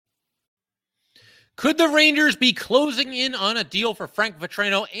Could the Rangers be closing in on a deal for Frank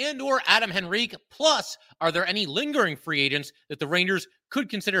Vatrano and or Adam Henrique? Plus, are there any lingering free agents that the Rangers could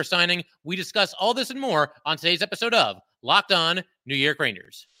consider signing? We discuss all this and more on today's episode of Locked On New York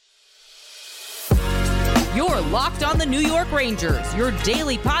Rangers. You're Locked On the New York Rangers, your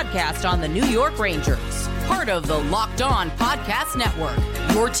daily podcast on the New York Rangers. Part of the Locked On Podcast Network,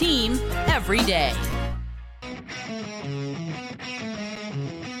 your team every day.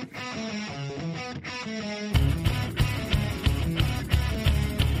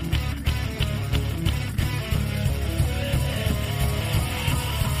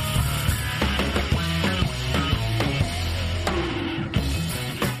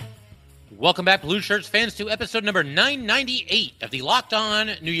 Welcome back, Blue Shirts fans, to episode number 998 of the Locked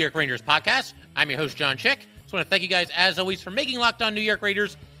On New York Rangers podcast. I'm your host, John Chick. Just want to thank you guys, as always, for making Locked On New York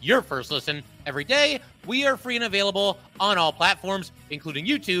Rangers your first listen every day. We are free and available on all platforms, including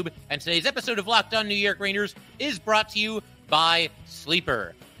YouTube. And today's episode of Locked On New York Rangers is brought to you by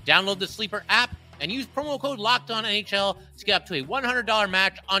Sleeper. Download the Sleeper app and use promo code LOCKEDONNHL to get up to a $100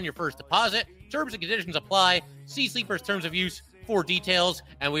 match on your first deposit. Terms and conditions apply. See Sleeper's terms of use for details.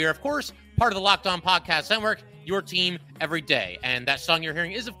 And we are, of course, part of the Locked On Podcast Network, your team every day. And that song you're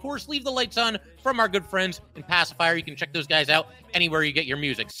hearing is, of course, Leave the Lights On from our good friends in Pacifier. You can check those guys out anywhere you get your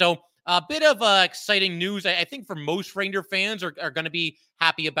music. So a bit of exciting news, I think, for most Ranger fans are going to be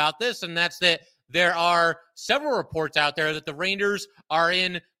happy about this, and that's that there are several reports out there that the Rangers are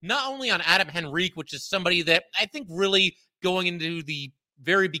in not only on Adam Henrique, which is somebody that I think really going into the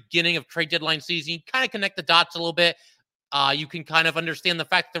very beginning of trade deadline season, you kind of connect the dots a little bit. You can kind of understand the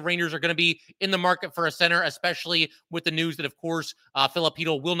fact that the Rangers are going to be in the market for a center, especially with the news that, of course,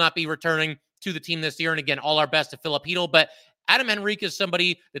 Filipino will not be returning to the team this year. And again, all our best to Filipino. But Adam Henrique is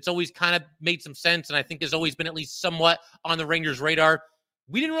somebody that's always kind of made some sense and I think has always been at least somewhat on the Rangers' radar.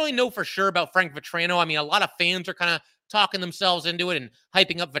 We didn't really know for sure about Frank Vatrano. I mean, a lot of fans are kind of talking themselves into it and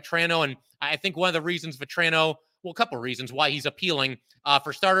hyping up Vatrano. And I think one of the reasons Vatrano, well, a couple of reasons why he's appealing.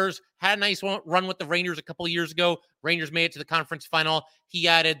 For starters, had a nice run with the Rangers a couple of years ago. Rangers made it to the conference final. He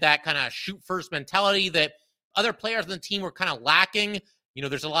added that kind of shoot-first mentality that other players on the team were kind of lacking. You know,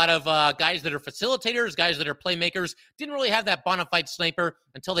 there's a lot of guys that are facilitators, guys that are playmakers. Didn't really have that bona fide sniper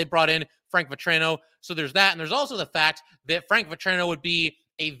until they brought in Frank Vatrano. So there's that. And there's also the fact that Frank Vatrano would be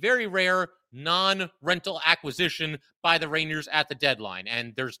a very rare non-rental acquisition by the Rangers at the deadline.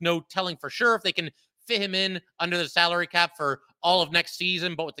 And there's no telling for sure if they can fit him in under the salary cap for all of next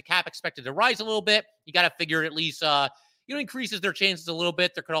season, but with the cap expected to rise a little bit, you got to figure at least, increases their chances a little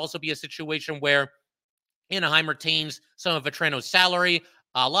bit. There could also be a situation where Anaheim retains some of Vatrano's salary.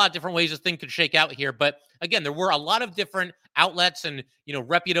 A lot of different ways this thing could shake out here. But again, there were a lot of different outlets and,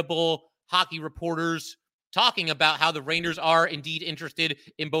 reputable hockey reporters talking about how the Rangers are indeed interested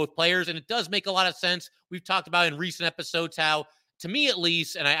in both players. And it does make a lot of sense. We've talked about in recent episodes how, to me at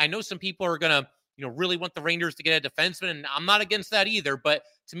least, and I know some people are going to, really want the Rangers to get a defenseman, and I'm not against that either. But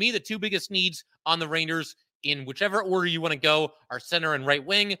to me, the two biggest needs on the Rangers, in whichever order you want to go, are center and right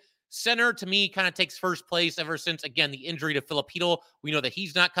wing. Center, to me, kind of takes first place ever since, again, the injury to Filipino. We know that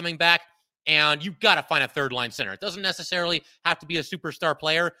he's not coming back, and you've got to find a third-line center. It doesn't necessarily have to be a superstar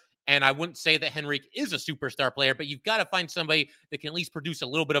player, and I wouldn't say that Henrique is a superstar player, but you've got to find somebody that can at least produce a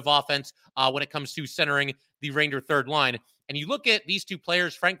little bit of offense when it comes to centering the Ranger third line. And you look at these two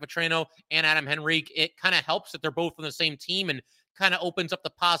players, Frank Vatrano and Adam Henrique, it kind of helps that they're both on the same team and kind of opens up the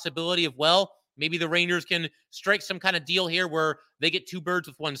possibility of, well, maybe the Rangers can strike some kind of deal here where they get two birds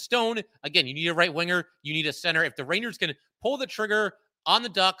with one stone. Again, you need a right winger, you need a center. If the Rangers can pull the trigger on the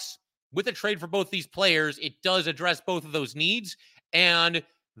Ducks with a trade for both these players, it does address both of those needs. And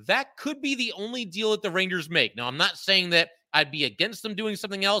that could be the only deal that the Rangers make. Now, I'm not saying that I'd be against them doing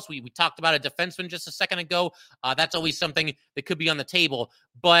something else. We talked about a defenseman just a second ago. That's always something that could be on the table.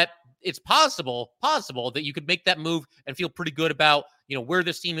 But it's possible that you could make that move and feel pretty good about, where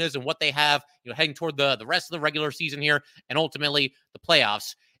this team is and what they have, heading toward the rest of the regular season here and ultimately the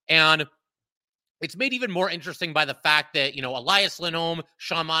playoffs. And it's made even more interesting by the fact that, Elias Lindholm,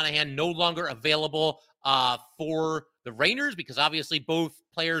 Sean Monahan no longer available for the Rangers because obviously both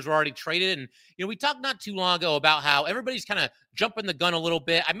players were already traded. And, we talked not too long ago about how everybody's kind of jumping the gun a little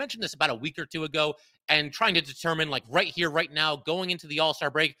bit. I mentioned this about a week or two ago and trying to determine, like, right here, right now, going into the All-Star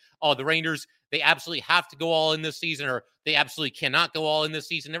break, the Rangers, they absolutely have to go all in this season or they absolutely cannot go all in this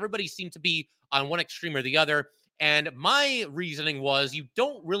season. Everybody seemed to be on one extreme or the other. And my reasoning was you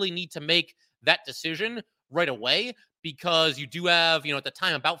don't really need to make that decision right away because you do have, at the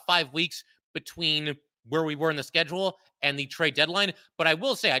time, about 5 weeks between where we were in the schedule and the trade deadline. But I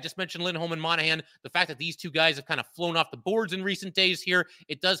will say, I just mentioned Lindholm and Monahan. The fact that these two guys have kind of flown off the boards in recent days here,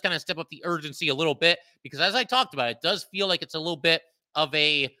 it does kind of step up the urgency a little bit, because as I talked about, it does feel like it's a little bit of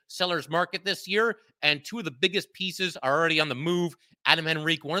a seller's market this year. And two of the biggest pieces are already on the move. Adam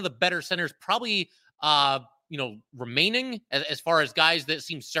Henrique, one of the better centers, probably, remaining as far as guys that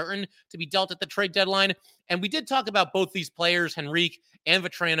seem certain to be dealt at the trade deadline. And we did talk about both these players, Henrique and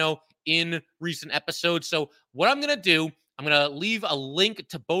Vatrano, in recent episodes. So what I'm going to do, I'm going to leave a link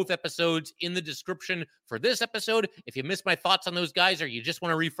to both episodes in the description for this episode. If you missed my thoughts on those guys, or you just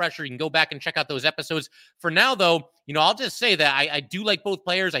want a refresher, you can go back and check out those episodes. For now, though, I'll just say that I do like both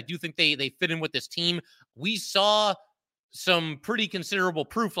players. I do think they fit in with this team. We saw some pretty considerable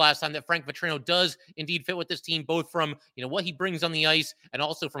proof last time that Frank Vatrano does indeed fit with this team, both from, what he brings on the ice and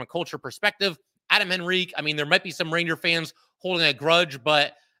also from a culture perspective. Adam Henrique, there might be some Ranger fans holding a grudge,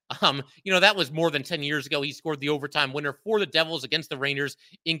 but that was more than 10 years ago. He scored the overtime winner for the Devils against the Rangers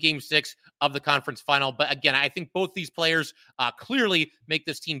in Game 6 of the conference final. But again, I think both these players clearly make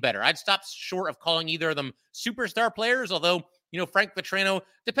this team better. I'd stop short of calling either of them superstar players, although, Frank Vatrano,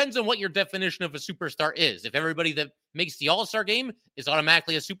 depends on what your definition of a superstar is. If everybody that makes the All-Star game is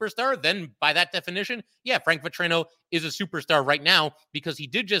automatically a superstar, then by that definition, yeah, Frank Vatrano is a superstar right now, because he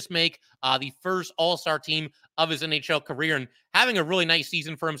did just make the first All-Star team of his NHL career and having a really nice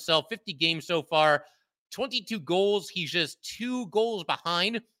season for himself. 50 games so far, 22 goals. He's just 2 goals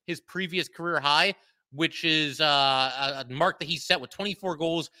behind his previous career high, which is a mark that he set with 24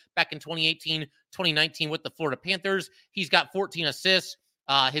 goals back in 2018, 2019 with the Florida Panthers. He's got 14 assists.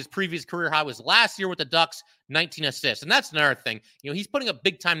 His previous career high was last year with the Ducks, 19 assists. And that's another thing. He's putting up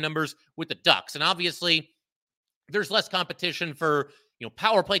big-time numbers with the Ducks. And obviously, there's less competition for,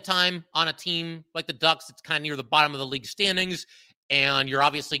 power play time on a team like the Ducks. It's kind of near the bottom of the league standings. And you're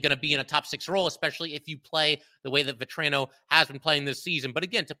obviously going to be in a top 6 role, especially if you play the way that Vatrano has been playing this season. But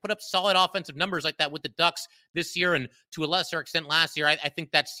again, to put up solid offensive numbers like that with the Ducks this year, and to a lesser extent last year, I think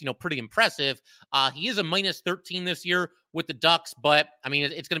that's, pretty impressive. He is a minus 13 this year with the Ducks, but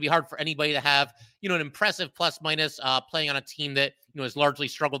it's going to be hard for anybody to have, an impressive plus minus playing on a team that, has largely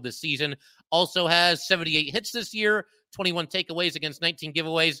struggled this season. Also has 78 hits this year, 21 takeaways against 19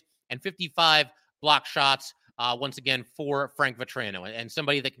 giveaways, and 55 block shots. Once again, for Frank Vatrano, and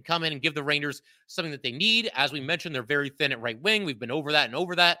somebody that can come in and give the Rangers something that they need. As we mentioned, they're very thin at right wing. We've been over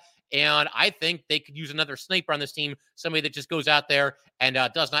that. And I think they could use another sniper on this team, somebody that just goes out there and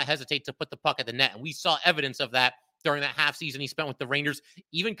does not hesitate to put the puck at the net. And we saw evidence of that during that half season he spent with the Rangers,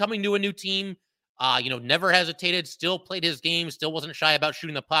 even coming to a new team. Never hesitated, still played his game, still wasn't shy about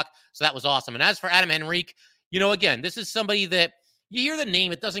shooting the puck. So that was awesome. And as for Adam Henrique, again, this is somebody that you hear the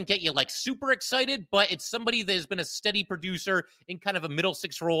name, it doesn't get you super excited, but it's somebody that has been a steady producer in kind of a middle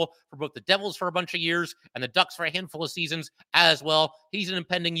 6 role for both the Devils for a bunch of years and the Ducks for a handful of seasons as well. He's an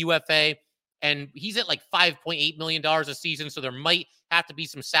impending UFA, and he's at $5.8 million a season, so there might have to be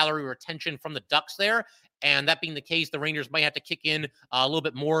some salary retention from the Ducks there. And that being the case, the Rangers might have to kick in a little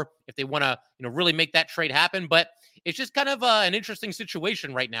bit more if they want to, really make that trade happen. But it's just kind of an interesting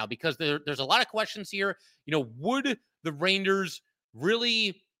situation right now, because there's a lot of questions here. Would the Rangers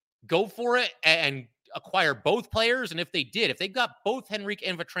really go for it and acquire both players? And if they did, if they got both Henrique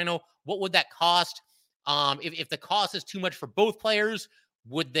and Vatrano, what would that cost? If the cost is too much for both players,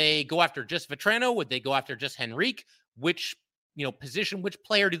 would they go after just Vatrano? Would they go after just Henrique? Which position, which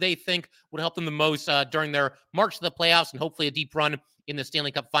player do they think would help them the most during their march to the playoffs and hopefully a deep run in the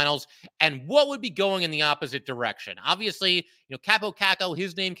Stanley Cup Finals? And what would be going in the opposite direction? Obviously, Capo Caco,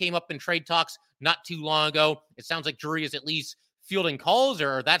 his name came up in trade talks not too long ago. It sounds like Drury is at least fielding calls,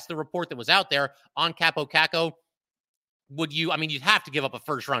 or that's the report that was out there on Capo Caco. You'd have to give up a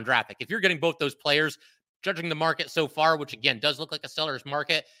first-round draft pick. If you're getting both those players, judging the market so far, which again does look like a seller's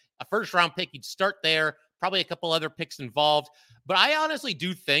market, a first-round pick, you'd start there, probably a couple other picks involved. But I honestly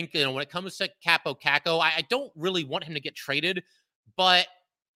do think, when it comes to Capo Caco, I don't really want him to get traded, but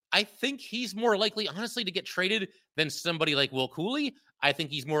I think he's more likely, honestly, to get traded than somebody like Will Cooley. I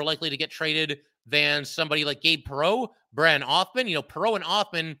think he's more likely to get traded than somebody like Gabe Perreault, Brian Othman. Perreault and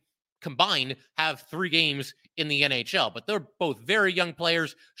Othman combined have 3 games in the NHL, but they're both very young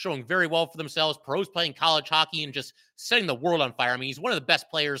players showing very well for themselves. Perreault's playing college hockey and just setting the world on fire. He's one of the best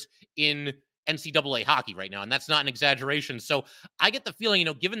players in NCAA hockey right now, and that's not an exaggeration. So I get the feeling,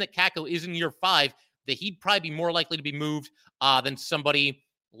 given that Caco is in year 5, that he'd probably be more likely to be moved than somebody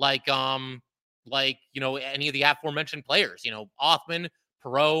like any of the aforementioned players. Othman,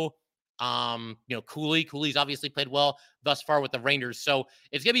 Perreault, Cooley's obviously played well thus far with the Rangers. So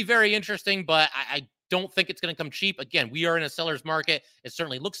it's going to be very interesting, but I don't think it's going to come cheap. Again, we are in a seller's market. It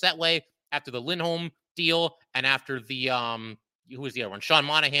certainly looks that way after the Lindholm deal, and after the who was the other one? Sean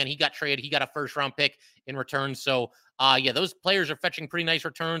Monahan, he got traded. He got a first-round pick in return. So, those players are fetching pretty nice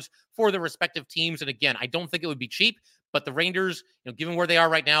returns for their respective teams. And again, I don't think it would be cheap, but the Rangers, given where they are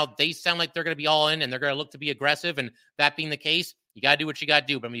right now, they sound like they're going to be all in and they're going to look to be aggressive. And that being the case, you got to do what you got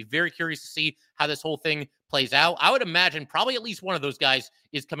to do. But I'm very curious to see how this whole thing plays out. I would imagine probably at least one of those guys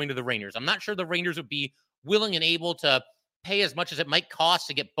is coming to the Rangers. I'm not sure the Rangers would be willing and able to pay as much as it might cost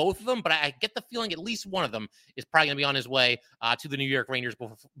to get both of them, but I get the feeling at least one of them is probably going to be on his way to the New York Rangers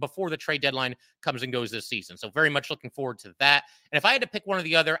before the trade deadline comes and goes this season. So very much looking forward to that. And if I had to pick one or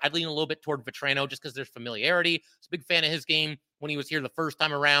the other, I'd lean a little bit toward Vatrano just because there's familiarity. I was a big fan of his game when he was here the first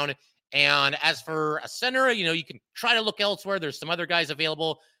time around. And as for a center, you can try to look elsewhere. There's some other guys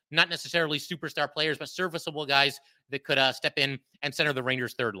available, not necessarily superstar players, but serviceable guys that could step in and center the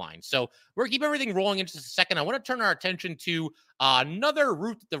Rangers' third line. So we're going to keep everything rolling in just a second. I want to turn our attention to another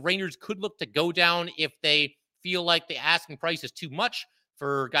route that the Rangers could look to go down if they feel like the asking price is too much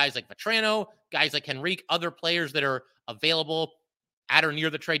for guys like Vatrano, guys like Henrique, other players that are available at or near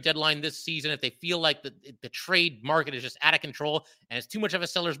the trade deadline this season. If they feel like the trade market is just out of control and it's too much of a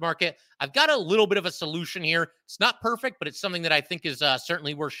seller's market, I've got a little bit of a solution here. It's not perfect, but it's something that I think is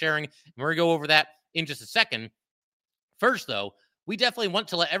certainly worth sharing. And we're going to go over that in just a second. First, though, we definitely want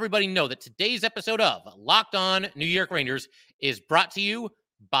to let everybody know that today's episode of Locked On New York Rangers is brought to you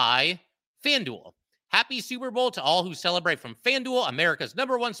by FanDuel. Happy Super Bowl to all who celebrate from FanDuel, America's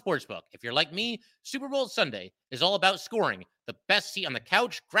 #1 sportsbook. If you're like me, Super Bowl Sunday is all about scoring the best seat on the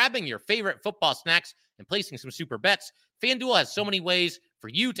couch, grabbing your favorite football snacks, and placing some super bets. FanDuel has so many ways for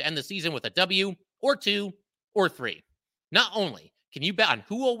you to end the season with a W or 2 or 3. Not only can you bet on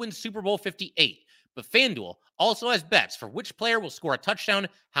who will win Super Bowl 58, but FanDuel also has bets for which player will score a touchdown,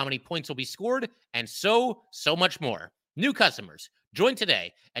 how many points will be scored, and so much more. New customers, join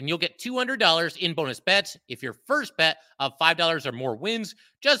today, and you'll get $200 in bonus bets if your first bet of $5 or more wins.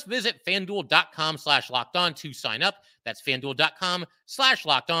 Just visit FanDuel.com/lockedon to sign up. That's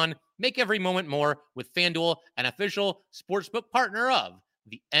FanDuel.com/lockedon. Make every moment more with FanDuel, an official sportsbook partner of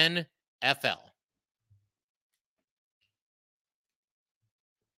the NFL.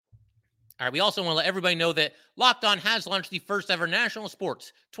 All right, we also want to let everybody know that Locked On has launched the first ever national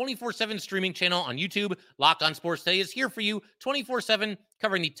sports 24/7 streaming channel on YouTube. Locked On Sports Today is here for you 24/7,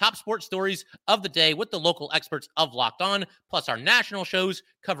 covering the top sports stories of the day with the local experts of Locked On, plus our national shows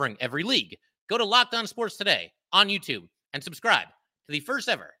covering every league. Go to Locked On Sports Today on YouTube and subscribe to the first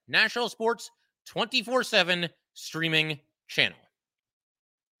ever national sports 24/7 streaming channel.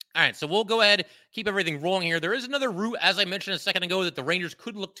 All right, so we'll go ahead, keep everything rolling here. There is another route, as I mentioned a second ago, that the Rangers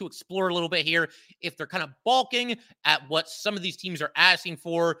could look to explore a little bit here if they're kind of balking at what some of these teams are asking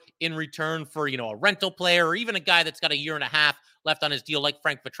for in return for, a rental player or even a guy that's got a year and a half left on his deal like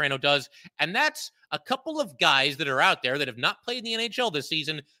Frank Vatrano does. And that's a couple of guys that are out there that have not played in the NHL this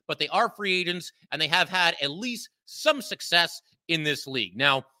season, but they are free agents and they have had at least some success in this league.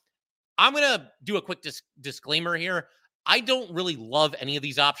 Now, I'm going to do a quick disclaimer here. I don't really love any of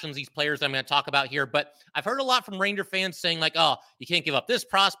these options, these players I'm going to talk about here, but I've heard a lot from Ranger fans saying like, oh, you can't give up this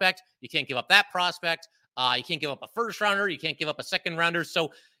prospect. You can't give up that prospect. You can't give up a first rounder. You can't give up a second rounder.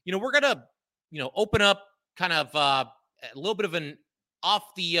 So, we're going to, open up kind of a little bit of an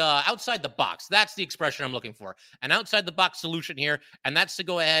off the outside the box. That's the expression I'm looking for. An outside the box solution here. And that's to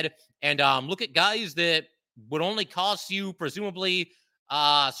go ahead and look at guys that would only cost you presumably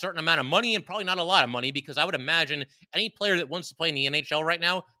a certain amount of money and probably not a lot of money, because I would imagine any player that wants to play in the NHL right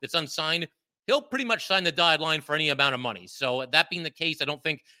now that's unsigned, he'll pretty much sign the dotted line for any amount of money. So that being the case, I don't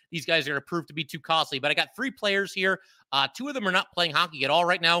think these guys are going to prove to be too costly. But I got 3 players here. 2 of them are not playing hockey at all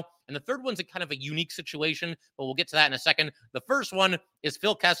right now. And the third one's a kind of a unique situation, but we'll get to that in a second. The first one is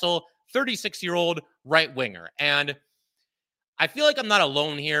Phil Kessel, 36-year-old right winger. And I feel like I'm not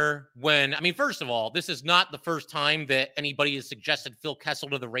alone here first of all, this is not the first time that anybody has suggested Phil Kessel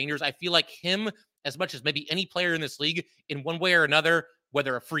to the Rangers. I feel like him, as much as maybe any player in this league, in one way or another,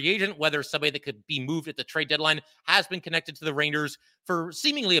 whether a free agent, whether somebody that could be moved at the trade deadline, has been connected to the Rangers for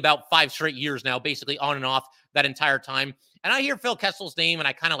seemingly about 5 straight years now, basically on and off that entire time. And I hear Phil Kessel's name and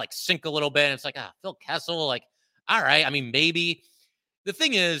I kind of like sink a little bit. And it's like, Phil Kessel, like, all right. Maybe. The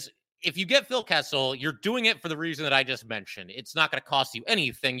thing is, if you get Phil Kessel, you're doing it for the reason that I just mentioned. It's not going to cost you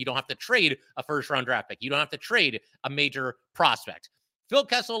anything. You don't have to trade a first-round draft pick. You don't have to trade a major prospect. Phil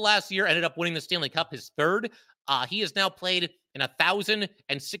Kessel last year ended up winning the Stanley Cup, his third. He has now played in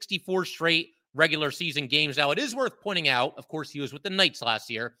 1,064 straight regular season games. Now, it is worth pointing out, of course, he was with the Knights last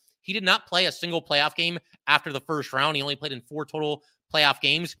year. He did not play a single playoff game after the first round. He only played in 4 total playoff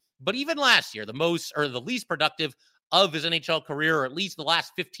games. But even last year, the least productive of his NHL career, or at least the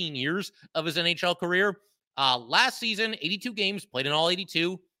last 15 years of his NHL career. Last season, 82 games, played in all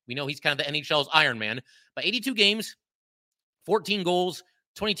 82. We know he's kind of the NHL's Iron Man, but 82 games, 14 goals,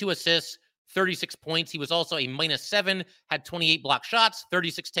 22 assists, 36 points. He was also a -7, had 28 block shots,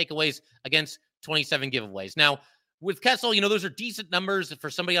 36 takeaways against 27 giveaways. Now, with Kessel, those are decent numbers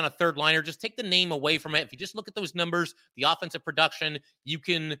for somebody on a third liner. Just take the name away from it. If you just look at those numbers, the offensive production, you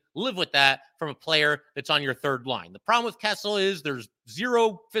can live with that from a player that's on your third line. The problem with Kessel is there's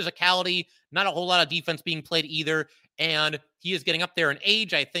zero physicality, not a whole lot of defense being played either, and he is getting up there in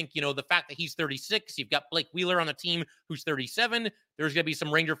age. I think, the fact that he's 36, you've got Blake Wheeler on the team who's 37. There's going to be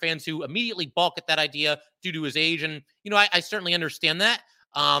some Ranger fans who immediately balk at that idea due to his age, and, I certainly understand that.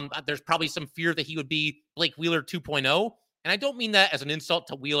 There's probably some fear that he would be Blake Wheeler 2.0. And I don't mean that as an insult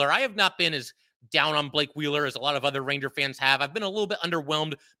to Wheeler. I have not been as down on Blake Wheeler as a lot of other Ranger fans have. I've been a little bit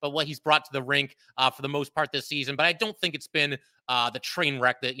underwhelmed by what he's brought to the rink for the most part this season, but I don't think it's been the train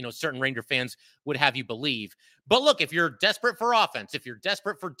wreck that, certain Ranger fans would have you believe. But look, if you're desperate for offense, if you're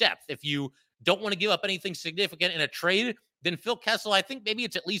desperate for depth, if you don't want to give up anything significant in a trade, then Phil Kessel, I think maybe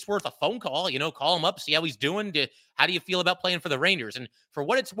it's at least worth a phone call, call him up, see how he's doing. How do you feel about playing for the Rangers? And for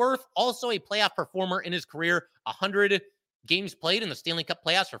what it's worth, also a playoff performer in his career, 100 games played in the Stanley Cup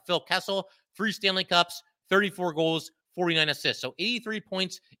playoffs for Phil Kessel, 3 Stanley Cups, 34 goals, 49 assists. So 83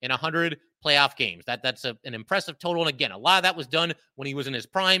 points in 100 playoff games. That's an impressive total. And again, a lot of that was done when he was in his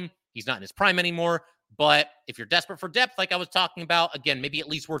prime. He's not in his prime anymore. But if you're desperate for depth, like I was talking about, again, maybe at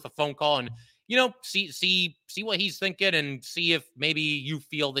least worth a phone call and, see what he's thinking and see if maybe you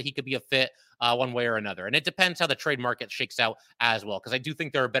feel that he could be a fit one way or another. And it depends how the trade market shakes out as well, because I do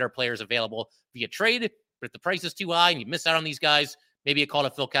think there are better players available via trade. But if the price is too high and you miss out on these guys, maybe a call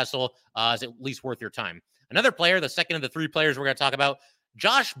to Phil Kessel is at least worth your time. Another player, the second of the 3 players we're going to talk about,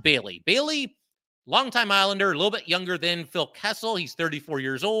 Josh Bailey. Bailey, longtime Islander, a little bit younger than Phil Kessel. He's 34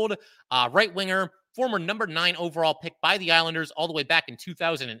 years old, right winger, former number 9 overall pick by the Islanders all the way back in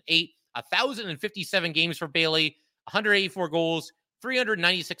 2008. 1,057 games for Bailey, 184 goals,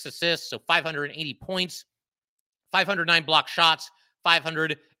 396 assists, so 580 points, 509 block shots,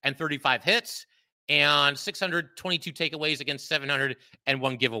 535 hits, and 622 takeaways against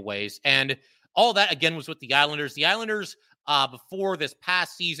 701 giveaways. And all that, again, was with the Islanders. The Islanders, before this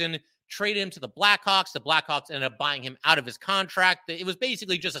past season, traded him to the Blackhawks. The Blackhawks ended up buying him out of his contract. It was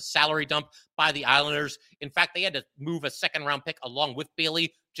basically just a salary dump by the Islanders. In fact, they had to move a second-round pick along with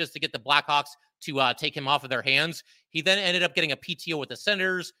Bailey just to get the Blackhawks to take him off of their hands. He then ended up getting a PTO with the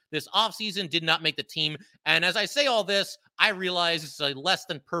Senators. This offseason did not make the team. And as I say all this, I realize it's a less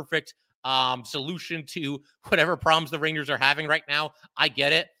than perfect solution to whatever problems the Rangers are having right now. I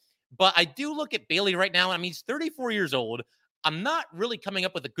get it. But I do look at Bailey right now. I mean, he's 34 years old. I'm not really coming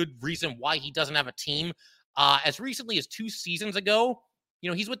up with a good reason why he doesn't have a team. As recently as 2 seasons ago,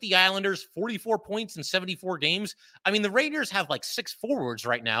 he's with the Islanders, 44 points in 74 games. I mean, the Rangers have like 6 forwards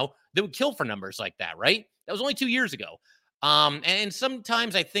right now that would kill for numbers like that, right? That was only 2 years ago. And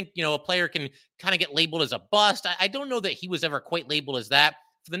sometimes I think, a player can kind of get labeled as a bust. I don't know that he was ever quite labeled as that.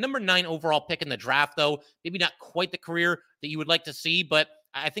 For the number 9 overall pick in the draft, though, maybe not quite the career that you would like to see, but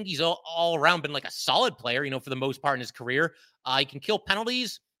I think he's all around been like a solid player, for the most part in his career. He can kill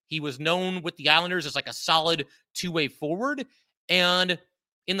penalties. He was known with the Islanders as like a solid 2-way forward. And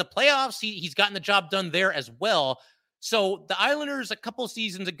in the playoffs, he's gotten the job done there as well. So the Islanders a couple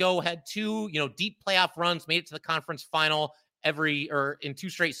seasons ago had 2, deep playoff runs, made it to the conference final in 2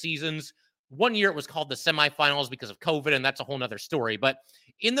 straight seasons. One year it was called the semifinals because of COVID, and that's a whole nother story. But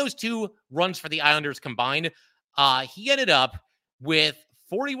in those 2 runs for the Islanders combined, he ended up with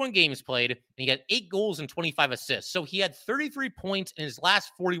 41 games played, and he had 8 goals and 25 assists. So he had 33 points in his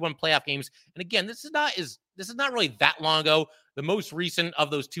last 41 playoff games. And again, this is not really that long ago. The most recent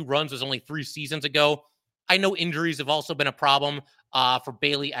of those 2 runs was only 3 seasons ago. I know injuries have also been a problem for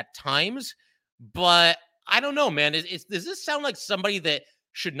Bailey at times, but I don't know, man. Does this sound like somebody that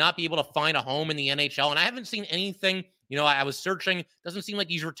should not be able to find a home in the NHL? And I haven't seen anything. I was searching. Doesn't seem like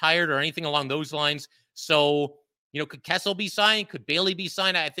he's retired or anything along those lines. So, could Kessel be signed? Could Bailey be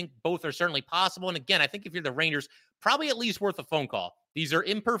signed? I think both are certainly possible. And again, I think if you're the Rangers, probably at least worth a phone call. These are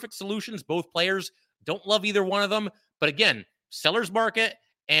imperfect solutions. Both players, don't love either one of them. But again, seller's market,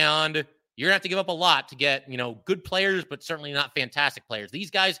 and you're going to have to give up a lot to get, good players, but certainly not fantastic players.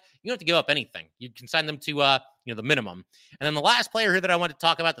 These guys, you don't have to give up anything. You can sign them to, the minimum. And then the last player here that I want to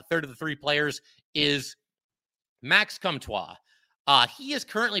talk about, the third of the 3 players, is Max Comtois. He is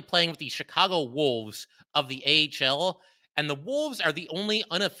currently playing with the Chicago Wolves of the AHL, and the Wolves are the only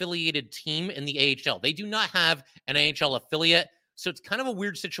unaffiliated team in the AHL. They do not have an AHL affiliate, so it's kind of a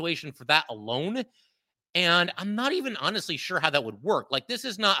weird situation for that alone. And I'm not even honestly sure how that would work. Like, this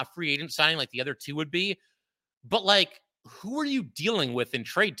is not a free agent signing like the other two would be, but like, who are you dealing with in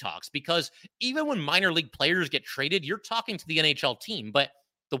trade talks? Because even when minor league players get traded, you're talking to the NHL team, but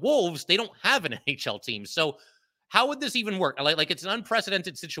the Wolves, they don't have an NHL team. So how would this even work? Like it's an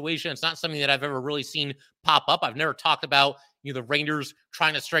unprecedented situation. It's not something that I've ever really seen pop up. I've never talked about, the Rangers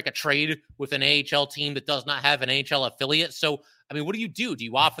trying to strike a trade with an AHL team that does not have an AHL affiliate. So, I mean, what do you do? Do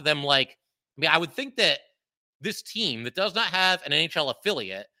you offer them I would think that this team that does not have an NHL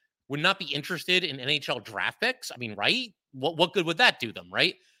affiliate would not be interested in NHL draft picks. I mean, right? What good would that do them,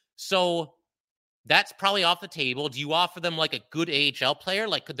 right? So that's probably off the table. Do you offer them like a good AHL player?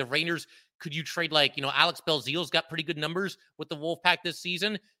 Like, could you trade Alex Belzeal's got pretty good numbers with the Wolfpack this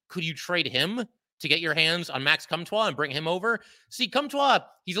season. Could you trade him to get your hands on Max Comtois and bring him over? See, Comtois,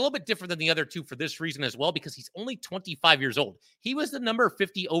 he's a little bit different than the other two for this reason as well, because he's only 25 years old. He was the number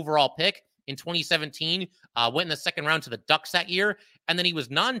 50 overall pick in 2017, went in the second round to the Ducks that year, and then he was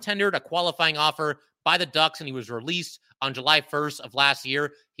non-tendered a qualifying offer by the Ducks, and he was released on July 1st of last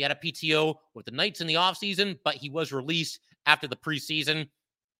year. He had a PTO with the Knights in the offseason, but he was released after the preseason.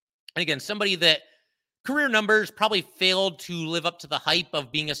 And again, somebody that career numbers probably failed to live up to the hype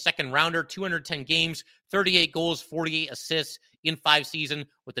of being a second rounder, 210 games, 38 goals, 48 assists in 5 seasons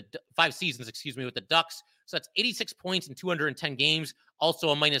with the Ducks. So that's 86 points in 210 games, also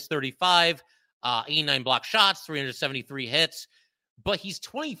a minus 35, 89 block shots, 373 hits. But he's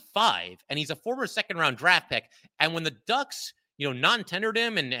 25 and he's a former second round draft pick. And when the Ducks, non-tendered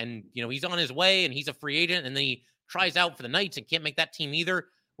him and he's on his way and he's a free agent and then he tries out for the Knights and can't make that team either.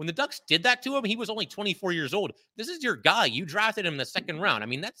 When the Ducks did that to him, he was only 24 years old. This is your guy. You drafted him in the second round. I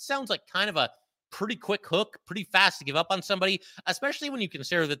mean, that sounds like kind of a pretty quick hook, pretty fast to give up on somebody, especially when you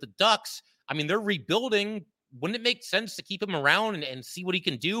consider that the Ducks, I mean, they're rebuilding. Wouldn't it make sense to keep him around and see what he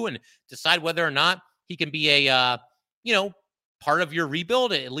can do and decide whether or not he can be a, part of your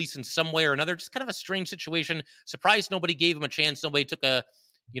rebuild, at least in some way or another? Just kind of a strange situation. Surprised nobody gave him a chance. Nobody took a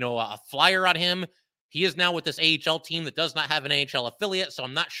flyer on him. He is now with this AHL team that does not have an AHL affiliate, so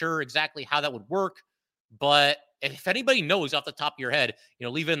I'm not sure exactly how that would work. But if anybody knows off the top of your head,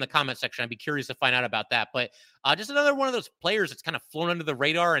 leave it in the comment section. I'd be curious to find out about that. But just another one of those players that's kind of flown under the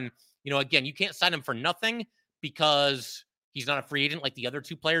radar. And, again, you can't sign him for nothing because he's not a free agent like the other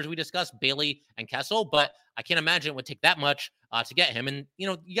two players we discussed, Bailey and Kessel. But I can't imagine it would take that much to get him. And,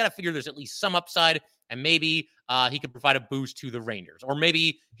 you got to figure there's at least some upside. And maybe he could provide a boost to the Rangers. Or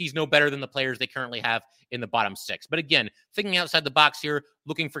maybe he's no better than the players they currently have in the bottom 6. But again, thinking outside the box here,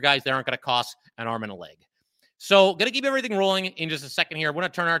 looking for guys that aren't going to cost an arm and a leg. So going to keep everything rolling in just a second here. I want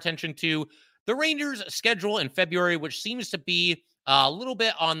to turn our attention to the Rangers' schedule in February, which seems to be a little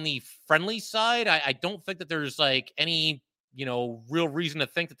bit on the friendly side. I don't think that there's any, real reason to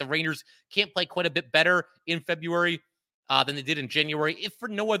think that the Rangers can't play quite a bit better in February than they did in January, if for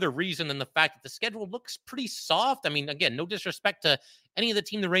no other reason than the fact that the schedule looks pretty soft. I mean, again, no disrespect to any of the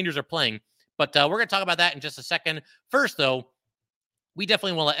team the Rangers are playing, but we're going to talk about that in just a second. First, though, we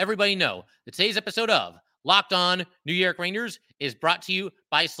definitely want to let everybody know that today's episode of Locked On New York Rangers is brought to you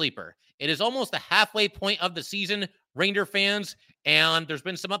by Sleeper. It is almost the halfway point of the season, Ranger fans, and there's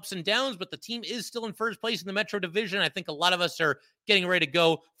been some ups and downs, but the team is still in first place in the Metro Division. I think a lot of us are getting ready to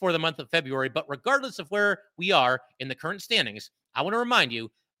go for the month of February, but regardless of where we are in the current standings, I want to remind you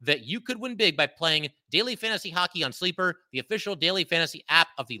that you could win big by playing Daily Fantasy Hockey on Sleeper, the official daily fantasy app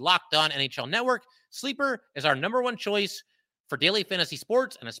of the Locked On NHL Network. Sleeper is our number one choice for daily fantasy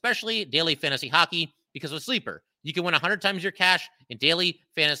sports and especially daily fantasy hockey, because with Sleeper, you can win 100 times your cash in daily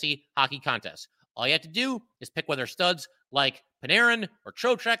fantasy hockey contests. All you have to do is pick whether studs like Panarin or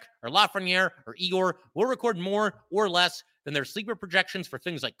Trocheck or Lafreniere or Igor will record more or less than their Sleeper projections for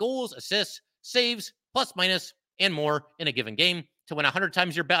things like goals, assists, saves, plus minus, and more in a given game. To win 100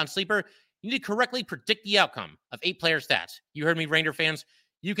 times your bet on Sleeper, you need to correctly predict the outcome of 8-player stats. You heard me, Ranger fans.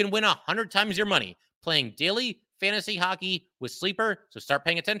 You can win 100 times your money playing daily fantasy hockey with Sleeper, so start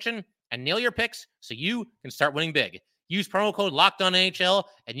paying attention and nail your picks so you can start winning big. Use promo code LOCKEDONNHL,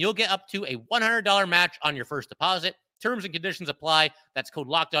 and you'll get up to a $100 match on your first deposit. Terms and conditions apply. That's code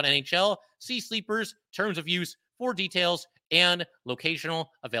LOCKEDONNHL. See Sleeper's terms of use for details and locational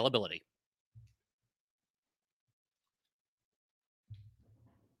availability.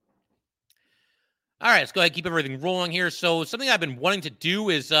 All right, let's go ahead and keep everything rolling here. So something I've been wanting to do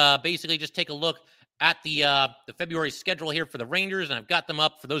is basically just take a look at the February schedule here for the Rangers, and I've got them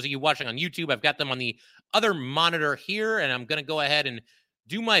up. For those of you watching on YouTube, I've got them on the other monitor here, and I'm going to go ahead and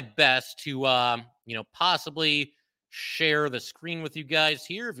do my best to, possibly share the screen with you guys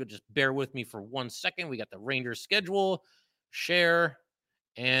here. If you'll just bear with me for 1 second. We got the Rangers schedule, share,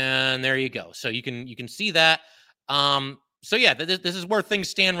 And there you go. So you can see that. So yeah, this is where things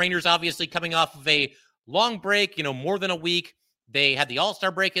stand. Rangers obviously coming off of a long break, more than a week. They had the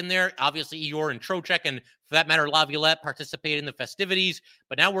All-Star break in there. Obviously, Igor and Trocheck, and for that matter, Laviolette participated in the festivities.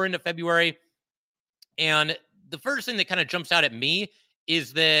 But now we're into February. And the first thing that kind of jumps out at me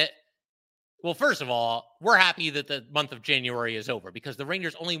is that, well, first of all, we're happy that the month of January is over because the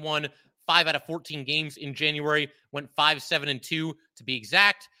Rangers only won 5 out of 14 games in January, went 5-7-2 to be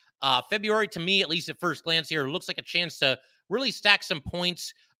exact. February, to me, at least at first glance here, looks like a chance to really stack some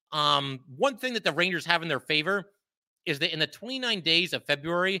points. One thing that the Rangers have in their favor is that in the 29 days of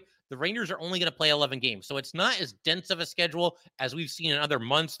February, the Rangers are only going to play 11 games. So it's not as dense of a schedule as we've seen in other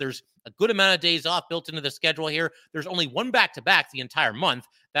months. There's a good amount of days off built into the schedule here. There's only one back-to-back the entire month.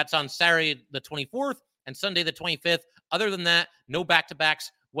 That's on Saturday the 24th and Sunday the 25th. Other than that, no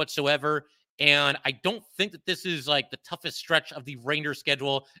back-to-backs whatsoever. And I don't think that this is like the toughest stretch of the Rangers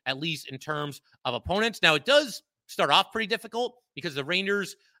schedule, at least in terms of opponents. Now, it does start off pretty difficult because the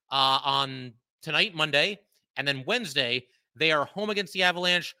Rangers on tonight, Monday, and then Wednesday, they are home against the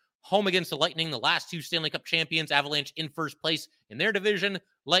Avalanche, home against the Lightning, the last two Stanley Cup champions. Avalanche in first place in their division,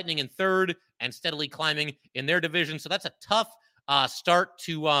 Lightning in third, and steadily climbing in their division. So that's a tough start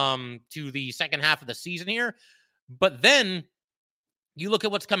to the second half of the season here. But then you look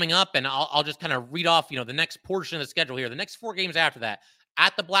at what's coming up, and I'll just kind of read off, the next portion of the schedule here. The next 4 games after that,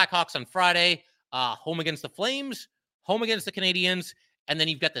 at the Blackhawks on Friday, home against the Flames, home against the Canadiens, and then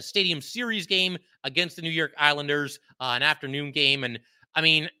you've got the Stadium Series game against the New York Islanders, an afternoon game. And I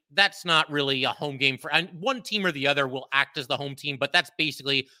mean, that's not really a home game for one team or the other will act as the home team, but that's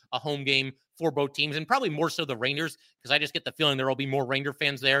basically a home game for both teams, and probably more so the Rangers, because I just get the feeling there will be more Ranger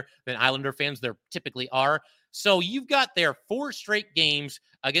fans there than Islander fans there typically are. So you've got their 4 straight games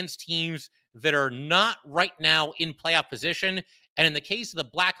against teams that are not right now in playoff position. And in the case of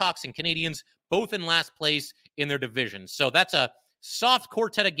the Blackhawks and Canadiens, both in last place in their division. So that's a soft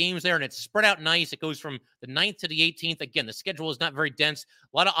quartet of games there, and it's spread out nice. It goes from the 9th to the 18th. Again, the schedule is not very dense.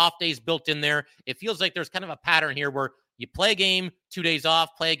 A lot of off days built in there. It feels like there's kind of a pattern here where you play a game, 2 days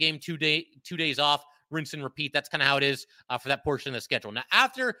off, play a game, 2 days off, rinse and repeat. That's kind of how it is for that portion of the schedule. Now,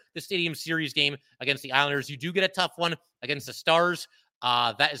 after the Stadium Series game against the Islanders, you do get a tough one against the Stars.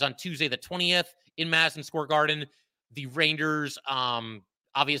 That is on Tuesday the 20th in Madison Square Garden. The Rangers,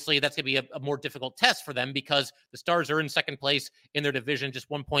 obviously, that's going to be a more difficult test for them because the Stars are in second place in their division, just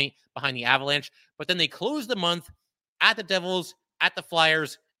 1 point behind the Avalanche. But then they close the month at the Devils, at the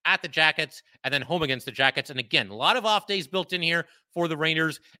Flyers, at the Jackets, and then home against the Jackets. And again, a lot of off days built in here for the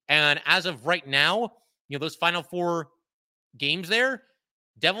Rangers. And as of right now, those final 4 games there,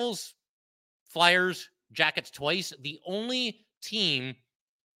 Devils, Flyers, Jackets twice. The only team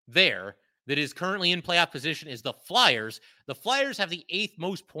there that is currently in playoff position is the Flyers. The Flyers have the 8th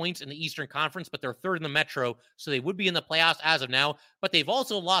most points in the Eastern Conference, but they're 3rd in the Metro, so they would be in the playoffs as of now. But they've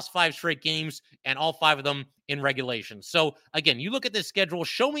also lost 5 straight games, and all 5 of them in regulation. So, again, you look at this schedule,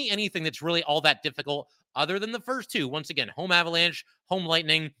 show me anything that's really all that difficult other than the first 2. Once again, home Avalanche, home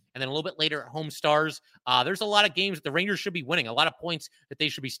Lightning, and then a little bit later, home Stars. There's a lot of games that the Rangers should be winning, a lot of points that they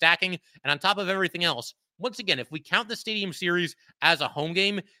should be stacking. And on top of everything else, once again, if we count the Stadium Series as a home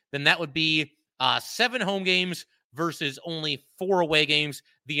game, then that would be 7 home games versus only 4 away games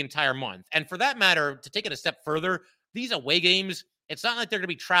the entire month. And for that matter, to take it a step further, these away games, it's not like they're going to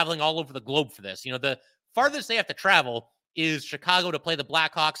be traveling all over the globe for this. The farthest they have to travel is Chicago to play the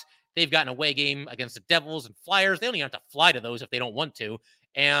Blackhawks. They've got an away game against the Devils and Flyers. They only have to fly to those if they don't want to.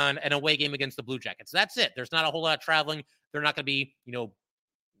 And an away game against the Blue Jackets. That's it. There's not a whole lot of traveling. They're not going to be,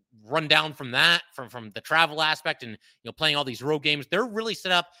 run down from that, from the travel aspect and, playing all these road games. They're really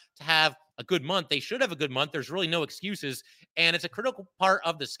set up to have a good month. They should have a good month. There's really no excuses. And it's a critical part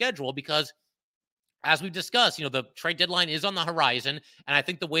of the schedule because, as we've discussed, the trade deadline is on the horizon. And I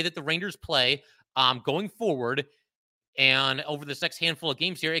think the way that the Rangers play going forward and over this next handful of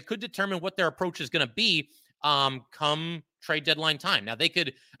games here, it could determine what their approach is going to be come trade deadline time. Now,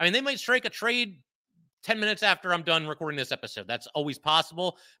 they might strike a trade 10 minutes after I'm done recording this episode. That's always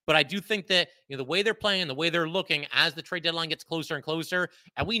possible. But I do think that the way they're playing, the way they're looking as the trade deadline gets closer and closer,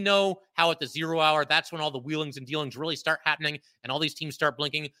 and we know how at the 0 hour, that's when all the wheelings and dealings really start happening and all these teams start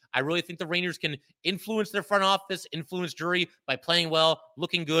blinking. I really think the Rangers can influence their front office, influence Drury by playing well,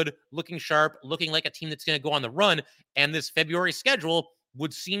 looking good, looking sharp, looking like a team that's going to go on the run. And this February schedule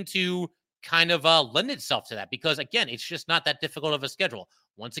would seem to kind of lend itself to that because, again, it's just not that difficult of a schedule.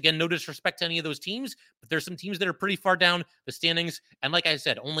 Once again, no disrespect to any of those teams, but there's some teams that are pretty far down the standings. And like I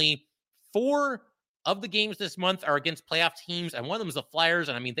said, only 4 of the games this month are against playoff teams, and one of them is the Flyers.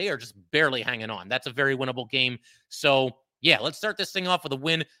 And I mean, they are just barely hanging on. That's a very winnable game. So yeah, let's start this thing off with a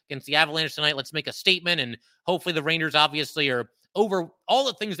win against the Avalanche tonight. Let's make a statement, and hopefully the Rangers obviously are over all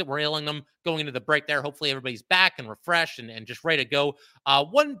the things that were ailing them going into the break there. Hopefully everybody's back and refreshed and just ready to go.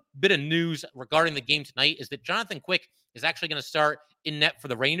 One bit of news regarding the game tonight is that Jonathan Quick is actually going to start in net for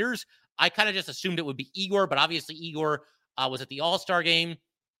the Rangers. I kind of just assumed it would be Igor, but obviously Igor was at the All-Star game.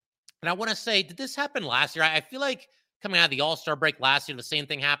 And I want to say, did this happen last year? I feel like coming out of the All-Star break last year, the same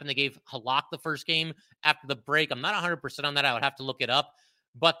thing happened. They gave Halak the first game after the break. I'm not 100% on that. I would have to look it up.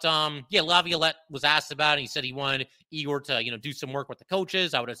 But, yeah, Laviolette was asked about it. He said he wanted Igor to, do some work with the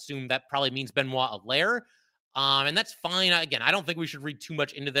coaches. I would assume that probably means Benoit Allaire. And that's fine. Again, I don't think we should read too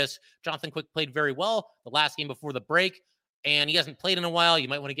much into this. Jonathan Quick played very well the last game before the break, and he hasn't played in a while. You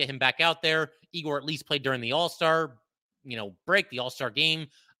might want to get him back out there. Igor at least played during the All-Star, break. The All-Star game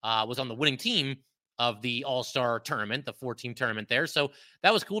was on the winning team of the All-Star tournament, the 4-team tournament there. So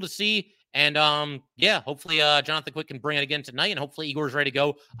that was cool to see. And, yeah, hopefully Jonathan Quick can bring it again tonight, and hopefully Igor's ready to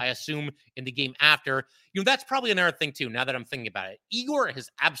go, I assume, in the game after. That's probably another thing, too, now that I'm thinking about it. Igor has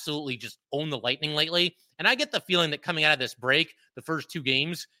absolutely just owned the Lightning lately, and I get the feeling that coming out of this break, the first 2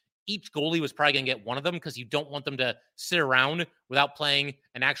 games, each goalie was probably going to get one of them because you don't want them to sit around without playing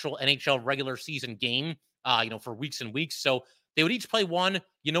an actual NHL regular season game, for weeks and weeks. So they would each play one.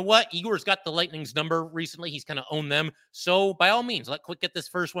 You know what? Igor's got the Lightning's number recently. He's kind of owned them. So by all means, let Quick get this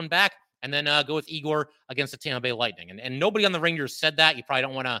first one back and then go with Igor against the Tampa Bay Lightning. And nobody on the Rangers said that. You probably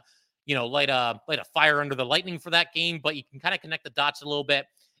don't want to, light a fire under the Lightning for that game, but you can kind of connect the dots a little bit.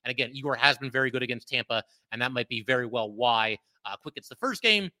 And again, Igor has been very good against Tampa, and that might be very well why Quick gets the first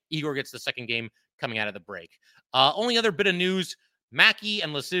game, Igor gets the second game coming out of the break. Only other bit of news, Mackey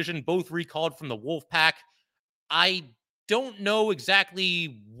and Lecision both recalled from the Wolfpack. I don't know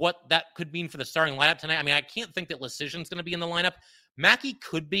exactly what that could mean for the starting lineup tonight. I mean, I can't think that Lecision's going to be in the lineup. Mackey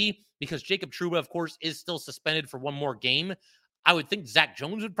could be, because Jacob Trouba, of course, is still suspended for one more game. I would think Zach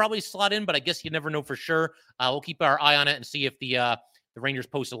Jones would probably slot in, but I guess you never know for sure. We'll keep our eye on it and see if the Rangers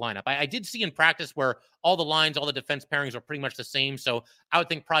post a lineup. I did see in practice where all the lines, all the defense pairings are pretty much the same, so I would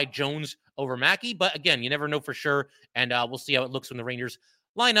think probably Jones over Mackey, but again, you never know for sure, and we'll see how it looks when the Rangers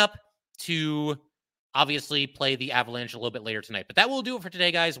line up to obviously play the Avalanche a little bit later tonight. But that will do it for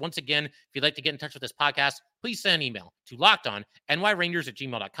today, guys. Once again, if you'd like to get in touch with this podcast, please send an email to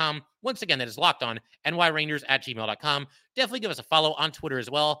lockedonnyrangers@gmail.com. Once again, that is lockedonnyrangers@gmail.com. Definitely give us a follow on Twitter as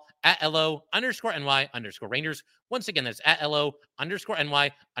well, at LO_NY_Rangers. Once again, that's at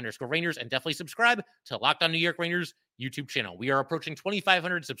LO_NY_Rangers. And definitely subscribe to Locked On New York Rangers YouTube channel. We are approaching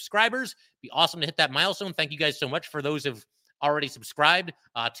 2,500 subscribers. Be awesome to hit that milestone. Thank you guys so much for those who've already subscribed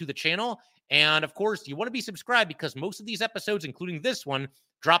to the channel. And of course, you want to be subscribed because most of these episodes, including this one,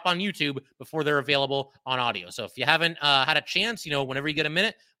 drop on YouTube before they're available on audio. So if you haven't had a chance, whenever you get a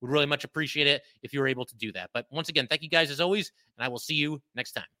minute, we'd really much appreciate it if you were able to do that. But once again, thank you guys as always, and I will see you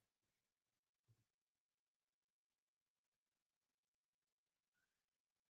next time.